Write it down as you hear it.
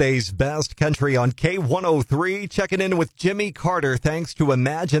Bethay's Best Country on K103. Checking in with Jimmy Carter. Thanks to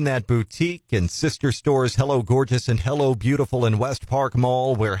Imagine That Boutique and sister stores Hello Gorgeous and Hello Beautiful in West Park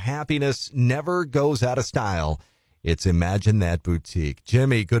Mall, where happiness never goes out of style. It's Imagine That Boutique.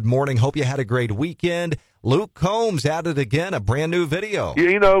 Jimmy, good morning. Hope you had a great weekend. Luke Combs added again a brand new video.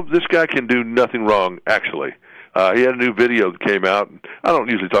 Yeah, this guy can do nothing wrong, actually. He had a new video that came out. I don't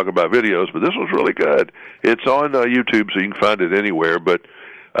usually talk about videos, but this was really good. It's on YouTube, so you can find it anywhere. But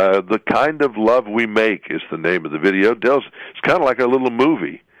The Kind of Love We Make is the name of the video. It's kind of like a little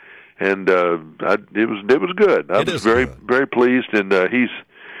movie, and it was good. I was very pleased, and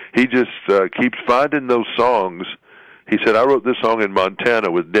he just keeps finding those songs. He said, I wrote this song in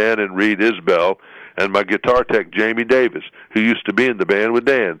Montana with Dan and Reed Isbell and my guitar tech, Jamie Davis, who used to be in the band with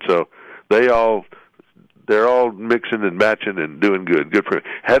Dan. So they're all mixing and matching and doing good. Good for him.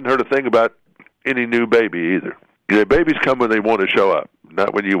 Hadn't heard a thing about any new baby either. Yeah, babies come when they want to show up,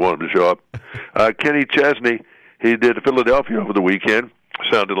 not when you want them to show up. Kenny Chesney, he did Philadelphia over the weekend.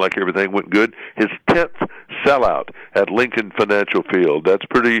 Sounded like everything went good. His 10th sellout at Lincoln Financial Field. That's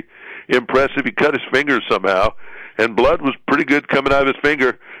pretty impressive. He cut his fingers somehow, and blood was pretty good coming out of his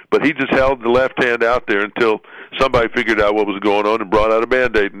finger, but he just held the left hand out there until somebody figured out what was going on and brought out a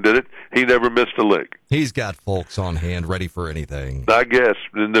Band-Aid and did it. He never missed a lick. He's got folks on hand ready for anything. I guess.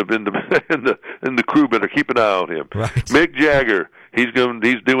 In the crew better keep an eye on him. Right. Mick Jagger, he's doing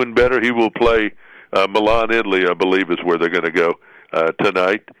better. He will play Milan, Italy, I believe is where they're going to go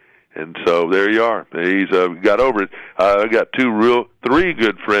tonight. And so there you are. He's got over it. I got three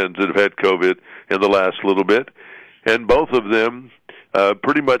good friends that have had COVID in the last little bit, and both of them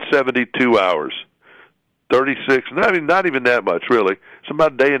pretty much 72 hours. 36, not even that much, really. It's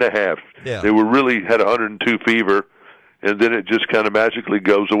about a day and a half. Yeah. They had 102 fever, and then it just kind of magically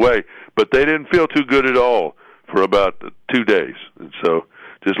goes away. But they didn't feel too good at all for about 2 days. And so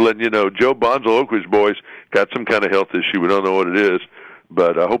just letting you know, Joe Bonzo Oak Ridge Boys got some kind of health issue. We don't know what it is,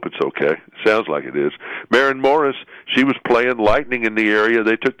 but I hope it's okay. Sounds like it is. Maren Morris, she was playing Lightning in the area.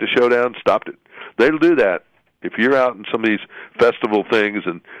 They took the show down, stopped it. They'll do that. If you're out in some of these festival things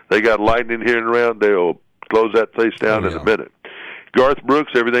and they got lightning here and around, they'll close that place down in a minute. Garth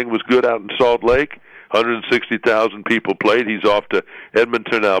Brooks, everything was good out in Salt Lake. 160,000 people played. He's off to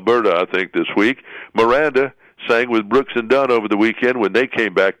Edmonton, Alberta, I think, this week. Miranda sang with Brooks and Dunn over the weekend when they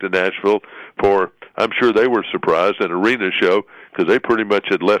came back to Nashville for, I'm sure they were surprised, an arena show because they pretty much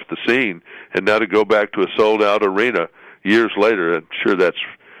had left the scene. And now to go back to a sold-out arena years later, I'm sure that's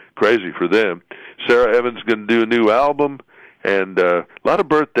crazy for them. Sarah Evans is going to do a new album, and a lot of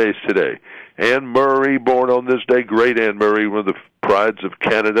birthdays today. Anne Murray, born on this day, great Anne Murray, one of the prides of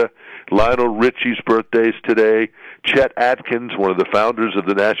Canada. Lionel Richie's birthday's today. Chet Atkins, one of the founders of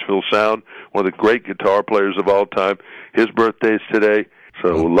the Nashville Sound, one of the great guitar players of all time, his birthday's today.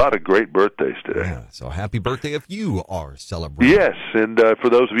 So a lot of great birthdays today. Yeah, so happy birthday if you are celebrating. Yes, and for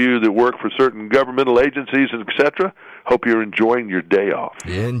those of you that work for certain governmental agencies and et cetera, hope you're enjoying your day off.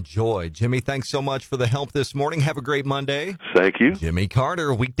 Enjoy. Jimmy, thanks so much for the help this morning. Have a great Monday. Thank you. Jimmy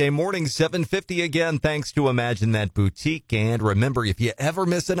Carter, weekday morning, 7:50 again, thanks to Imagine That Boutique. And remember, if you ever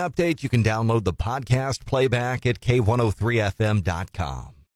miss an update, you can download the podcast playback at K103FM.com.